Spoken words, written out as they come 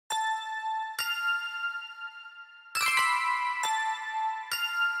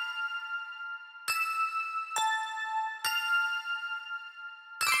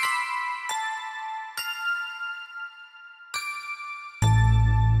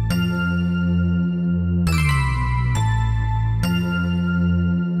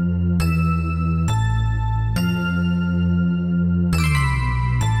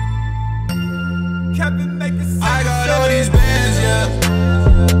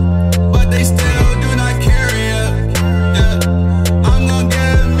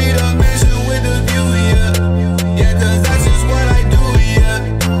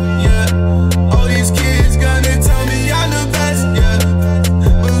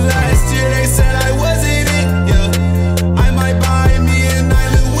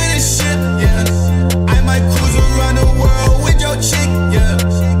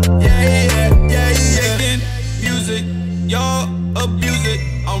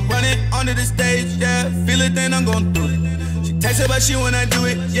onto the stage, yeah. Feel it, then I'm gon' do it. She texts it, but she wanna do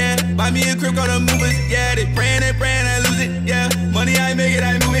it, yeah. Buy me a crib, call the movers, yeah. They praying, I lose it, yeah. Money, I make it,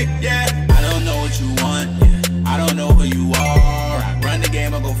 I move it, yeah. I don't know what you want, yeah. I don't know who you are. I run the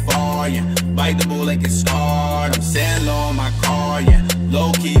game, I go far, yeah. Bite the bull like it's scarred. I'm sailing low on my car, yeah.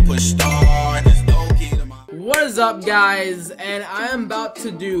 Low key, push start. There's no key to my. What is up, guys? And I am about to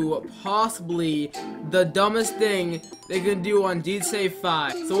do possibly the dumbest thing they can do on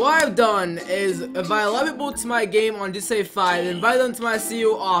JustSaiyanX. So what I've done is invite 11 people to my game on JustSaiyanX and invite them to my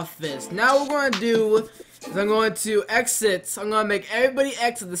CEO office. Now what we're going to do is I'm going to exit. I'm going to make everybody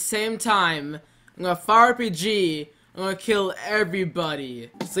exit at the same time. I'm going to fire RPG. I'm going to kill everybody.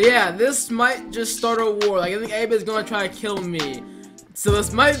 So yeah, this might just start a war. Like, I think everybody's going to try to kill me. So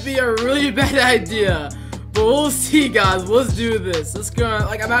this might be a really bad idea. But we'll see, guys. Let's do this. Let's go.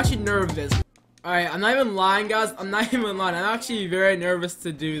 Like, I'm actually nervous. Alright, I'm not even lying, guys. I'm not even lying. I'm actually very nervous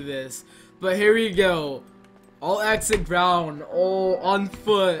to do this. But here we go. I'll exit ground. Oh, on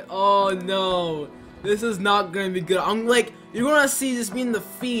foot. Oh, no. This is not gonna be good. I'm like, you're gonna see this be in the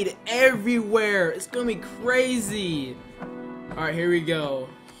feed everywhere. It's gonna be crazy. Alright, here we go.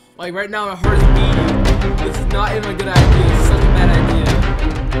 Like, right now, my heart is beating. This is not even a good idea. This is such a bad idea.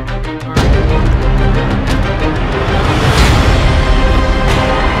 Alright.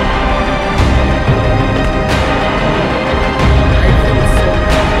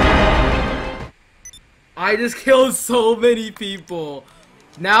 I just killed so many people.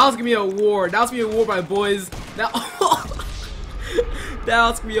 Now it's gonna be a war. Now it's gonna be a war, my boys. Now, now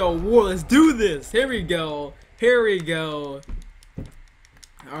it's gonna be a war. Let's do this. Here we go. Here we go.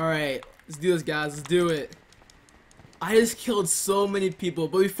 Alright. Let's do this, guys. Let's do it. I just killed so many people.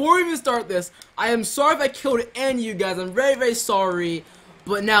 But before we even start this, I am sorry if I killed any of you guys. I'm very, very sorry.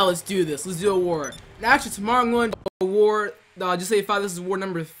 But now let's do this. Let's do a war. And actually, tomorrow I'm going to a war. JustSaiyanX. This is war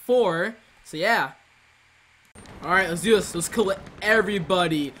number 4. So yeah. Alright, let's do this. Let's kill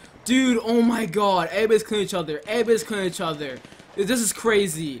everybody. Dude, oh my god. Everybody's killing each other. Everybody's killing each other. This is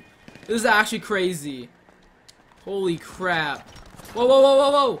crazy. This is actually crazy. Holy crap. Whoa, whoa, whoa,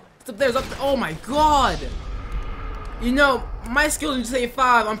 whoa, whoa. It's up there. It's up there. Oh my god. You know, my skills in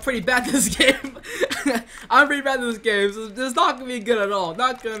JustSaiyanX, I'm pretty bad at this game. I'm pretty bad at this game. So it's not going to be good at all.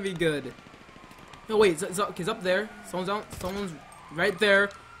 Not going to be good. No, wait. It's up there. Someone's right there.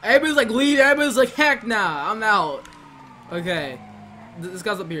 Everybody's like leaving. Everybody's like, heck nah, I'm out. Okay. This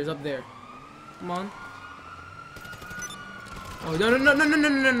guy's up here. He's up there. Come on. Oh, no.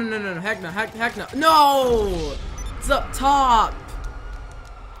 Heck no. Heck no. No! It's up top.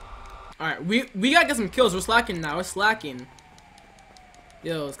 Alright, we gotta get some kills. We're slacking now. We're slacking.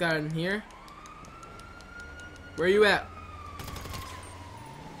 Yo, this guy in here. Where are you at?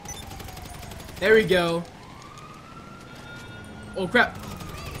 There we go. Oh, crap.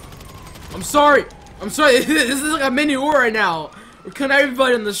 I'm sorry. This is like a mini war right now. We're killing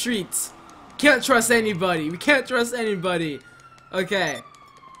everybody on the streets. Can't trust anybody. We can't trust anybody. Okay.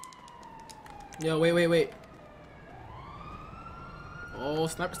 Yo, wait. Oh,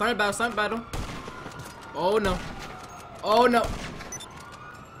 sniper battle. Oh no.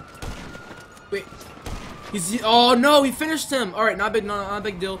 Wait. Oh no, he finished him. All right, not a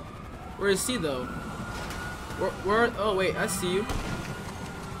big deal. Where is he though? Where? Oh wait, I see you.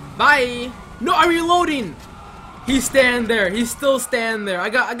 Bye. No, I'm reloading. He's standing there. He's still standing there. I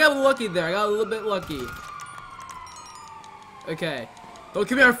got lucky there. I got a little bit lucky. Okay. Don't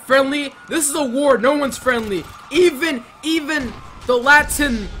give me a friendly. This is a war. No one's friendly. Even the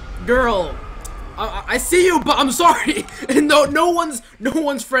Latin girl. I see you, but I'm sorry. No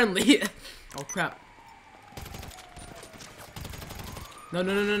one's friendly. Oh crap. No.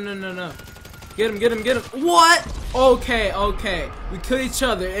 Get him. What? Okay. We kill each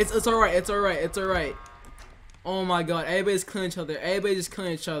other. It's alright. Oh my god, everybody's killing each other. Everybody's just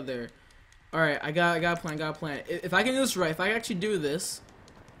killing each other. Alright, I got a plan. If I can do this right, if I actually do this,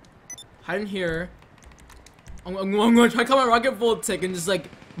 hide in here. I'm gonna try to call my rocket voltic and just like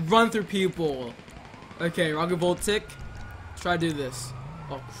run through people. Okay, rocket voltic. Try to do this.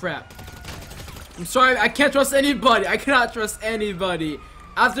 Oh crap. I'm sorry, I can't trust anybody. I cannot trust anybody.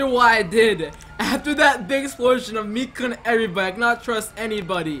 After what I did, after that big explosion of me killing everybody, I cannot trust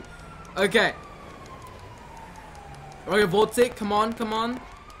anybody. Okay. Rocket voltic, come on. Can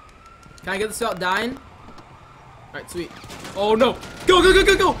I get this without dying? Alright, sweet. Oh no. Go.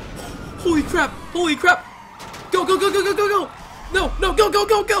 Holy crap. Go. No,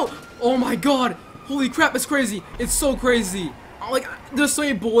 go. Oh my god. Holy crap, it's crazy. It's so crazy. Like, there's so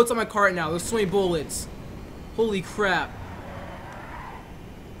many bullets on my car right now. There's so many bullets. Holy crap.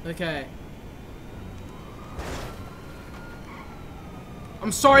 Okay.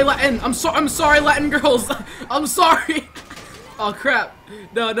 I'm sorry, Latin. I'm sorry, Latin girls. I'm sorry. Oh crap.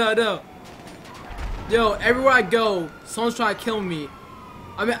 No, no, no. Yo, everywhere I go, someone's trying to kill me.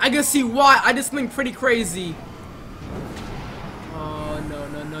 I mean, I can see why. I did something pretty crazy. Oh no,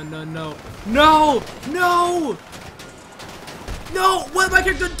 no, no, no, no, no, no, no! What did my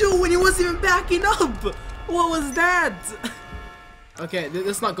character do when he wasn't even backing up? What was that? Okay, this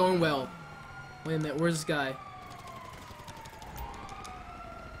is not going well. Wait a minute, where's this guy?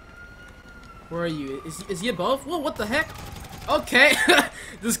 Where are you? Is he above? Whoa, what the heck? Okay,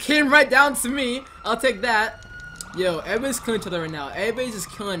 this came right down to me. I'll take that. Yo, everybody's killing each other right now. Everybody's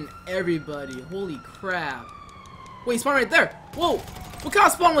just killing everybody. Holy crap. Wait, he spawned right there. Whoa, what kind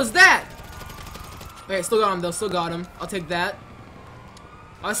of spawn was that? Okay, still got him though, still got him. I'll take that.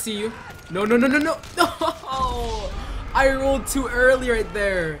 I see you. No, no, no, no, no. No! I rolled too early right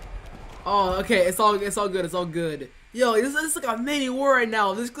there. Oh, okay, it's all good, it's all good. Yo, this is like a mini war right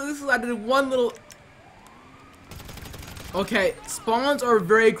now. This is, I did one little... Okay, spawns are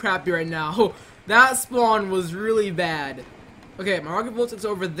very crappy right now. That spawn was really bad. Okay, my rocket voltage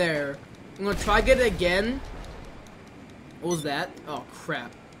over there. I'm gonna try to get it again. What was that? Oh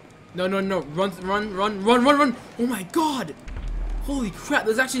crap. No, no, no. Run, run, run, run, run, run. Oh my god. Holy crap,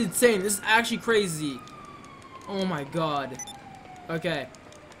 this is actually insane. This is actually crazy. Oh my god. Okay.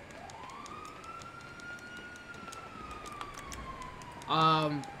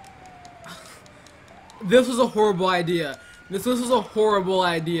 This was a horrible idea. This was a horrible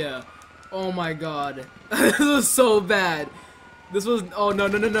idea. Oh my god. This was so bad. This was... Oh, no,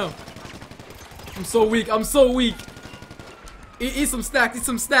 no, no, no. I'm so weak. I'm so weak. Eat some stacks. Eat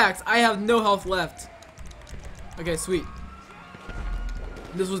some stacks. I have no health left. Okay, sweet.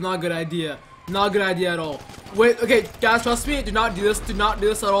 This was not a good idea. Not a good idea at all. Wait, okay, guys, trust me. Do not do this. Do not do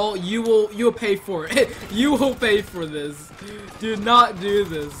this at all. You will pay for it. You will pay for this. Do not do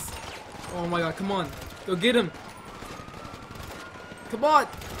this. Oh my god, come on. Go get him. Come on.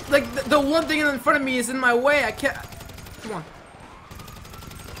 Like, the one thing in front of me is in my way. I can't. Come on.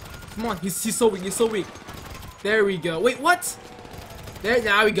 Come on. He's so weak. He's so weak. There we go. Wait, what? There.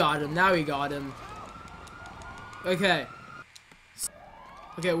 Now we got him. Now we got him. Okay.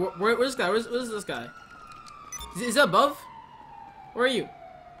 Okay, where's this guy? Where's this guy? Is that above? Where are you?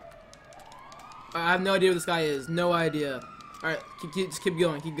 I have no idea where this guy is. No idea. Alright, just keep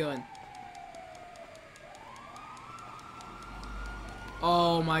going. Keep going.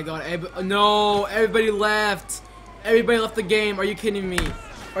 Oh my god. No, everybody left. Everybody left the game. Are you kidding me?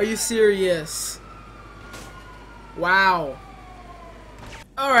 Are you serious? Wow.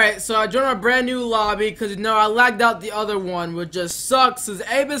 Alright, so I joined a brand new lobby because, you know, I lagged out the other one, which just sucks because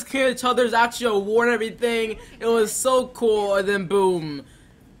everybody's killing each other. There's actually a war and everything. It was so cool, and then boom.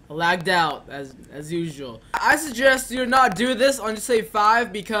 I lagged out, as usual. I suggest you not do this on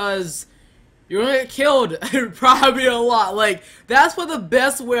JustSaiyanX because you're gonna get killed. Probably a lot. Like, that's what the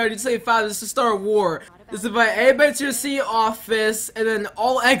best way on JustSaiyanX is to start a war. Just invite everybody to your C office, and then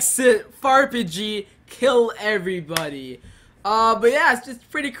all exit, fire RPG, kill everybody. But yeah, it's just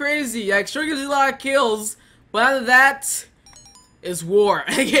pretty crazy. Like, sure gives you a lot of kills, but after that, it's war.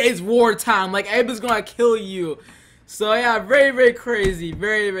 It's war time. Like, everybody's gonna kill you. So yeah, very, very crazy.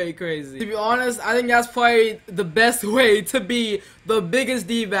 Very, very crazy. To be honest, I think that's probably the best way to be the biggest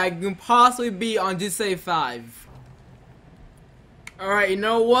D-bag you can possibly be on JustSaiyanX. Alright, you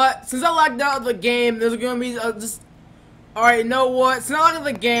know what? Since I lagged out of the game, there's gonna be just... Alright, you know what? Since I lagged out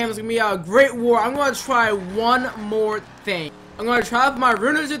of the game, it's gonna be a great war. I'm gonna try one more thing. I'm gonna try to put my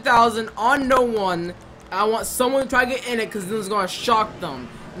Ruiner 2000 on no one. I want someone to try to get in it because then it's gonna shock them.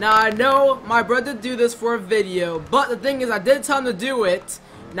 Now I know my brother did do this for a video, but the thing is I did tell him to do it.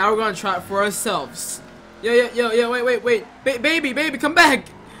 Now we're gonna try it for ourselves. Yo, wait. Baby, come back.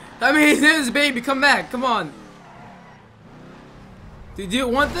 I mean, his name is Baby, come back, come on. Do you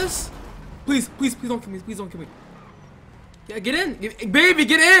want this? Please don't kill me, please don't kill me. Yeah, get in, baby,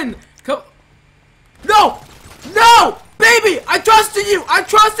 get in. Come. No, baby, I trusted you. I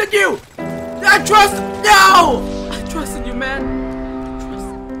trusted you, man.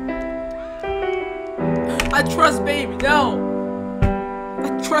 I trust baby, no.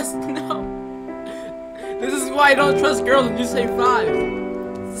 This is why I don't trust girls when you say 5.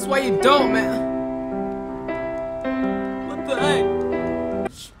 This is why you don't, man. What the heck?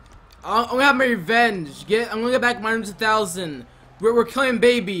 I'm gonna have my revenge. I'm gonna get back my 100,000. We're killing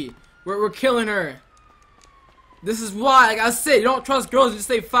baby. We're killing her. This is why, like I said, you don't trust girls when you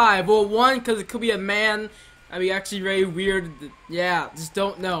say 5. Well, 1, because it could be a man. I'd be actually very weird. Yeah, just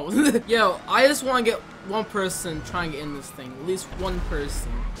don't know. Yo, I just want to get one person trying to get in this thing. At least one person.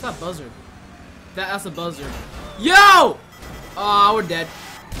 What's that buzzer? That's a buzzer. Yo! Oh, we're dead.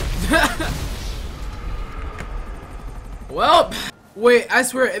 Well, wait, I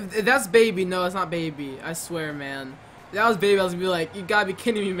swear, if that's baby, no, it's not baby. I swear, man. If that was baby, I was gonna be like, you gotta be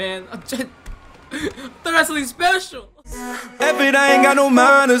kidding me, man. I'm trying. I thought that's something special. If it ain't got no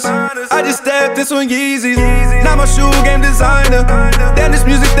manners, I just stepped in some Yeezys. Now my shoe game designer. Damn, this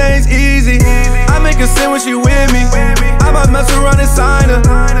music thing's easy. I make a sin when she with me. I might mess around and sign her.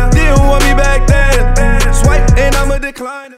 Didn't want me back then. Swipe and I'm a decliner.